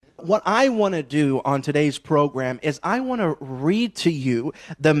What I want to do on today's program is I want to read to you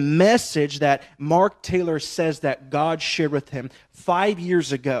the message that Mark Taylor says that God shared with him 5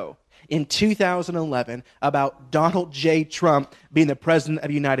 years ago in 2011 about Donald J. Trump being the President of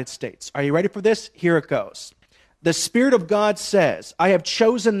the United States. Are you ready for this? Here it goes. The Spirit of God says, I have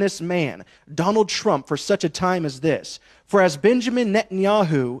chosen this man, Donald Trump, for such a time as this. For as Benjamin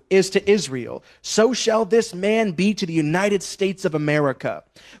Netanyahu is to Israel, so shall this man be to the United States of America.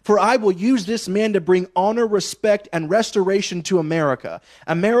 For I will use this man to bring honor, respect, and restoration to America.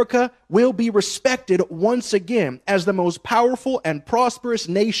 America will be respected once again as the most powerful and prosperous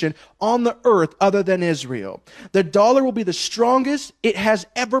nation on the earth other than Israel. The dollar will be the strongest it has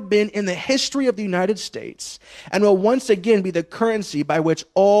ever been in the history of the United States, and will once again be the currency by which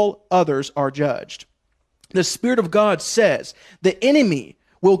all others are judged. The Spirit of God says, the enemy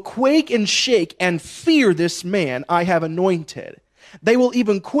will quake and shake and fear this man I have anointed. They will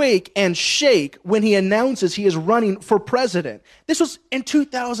even quake and shake when he announces he is running for president. This was in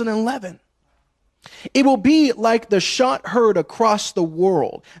 2011. It will be like the shot heard across the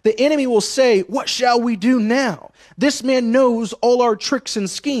world. The enemy will say, what shall we do now? This man knows all our tricks and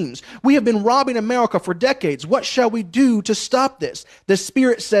schemes. We have been robbing America for decades. What shall we do to stop this? The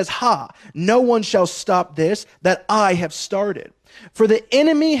Spirit says, no one shall stop this that I have started. For the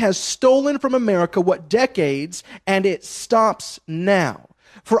enemy has stolen from America what decades, and it stops now.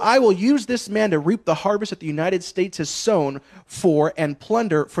 For I will use this man to reap the harvest that the United States has sown for and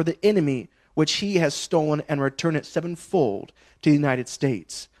plunder for the enemy which he has stolen, and return it sevenfold to the United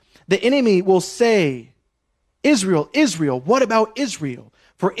States. The enemy will say, Israel, Israel, what about Israel?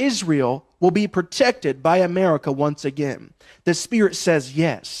 For Israel will be protected by America once again. The Spirit says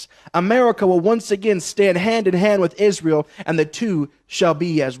yes. America will once again stand hand in hand with Israel, and the two shall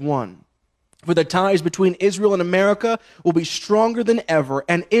be as one. For the ties between Israel and America will be stronger than ever,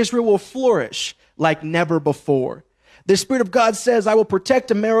 and Israel will flourish like never before. The Spirit of God says, I will protect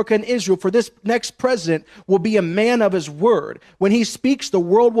America and Israel, for this next president will be a man of his word. When he speaks, the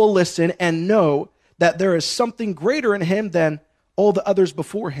world will listen and know that there is something greater in him than all the others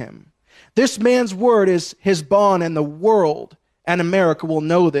before him. This man's word is his bond, and the world and America will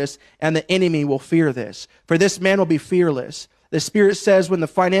know this, and the enemy will fear this. For this man will be fearless. The Spirit says, when the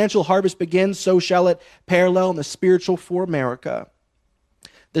financial harvest begins, so shall it parallel in the spiritual for America.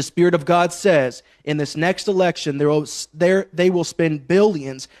 The Spirit of God says, in this next election, they will spend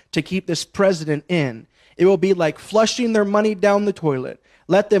billions to keep this president in. It will be like flushing their money down the toilet.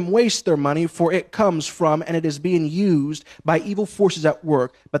 Let them waste their money, for it comes from and it is being used by evil forces at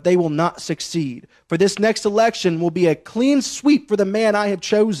work, but they will not succeed. For this next election will be a clean sweep for the man I have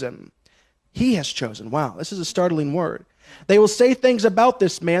chosen. He has chosen. Wow, this is a startling word. They will say things about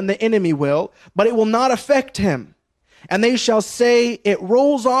this man, the enemy will, but it will not affect him. And they shall say, it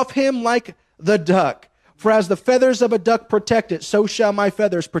rolls off him like the duck. For as the feathers of a duck protect it, so shall my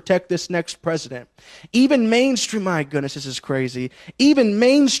feathers protect this next president. Even mainstream, my goodness, this is crazy. Even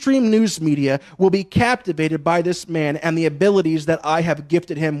mainstream news media will be captivated by this man and the abilities that I have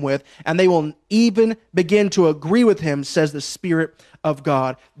gifted him with, and they will even begin to agree with him, says the Spirit of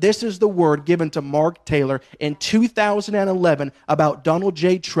God. This is the word given to Mark Taylor in 2011 about Donald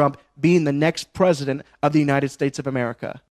J. Trump being the next president of the United States of America.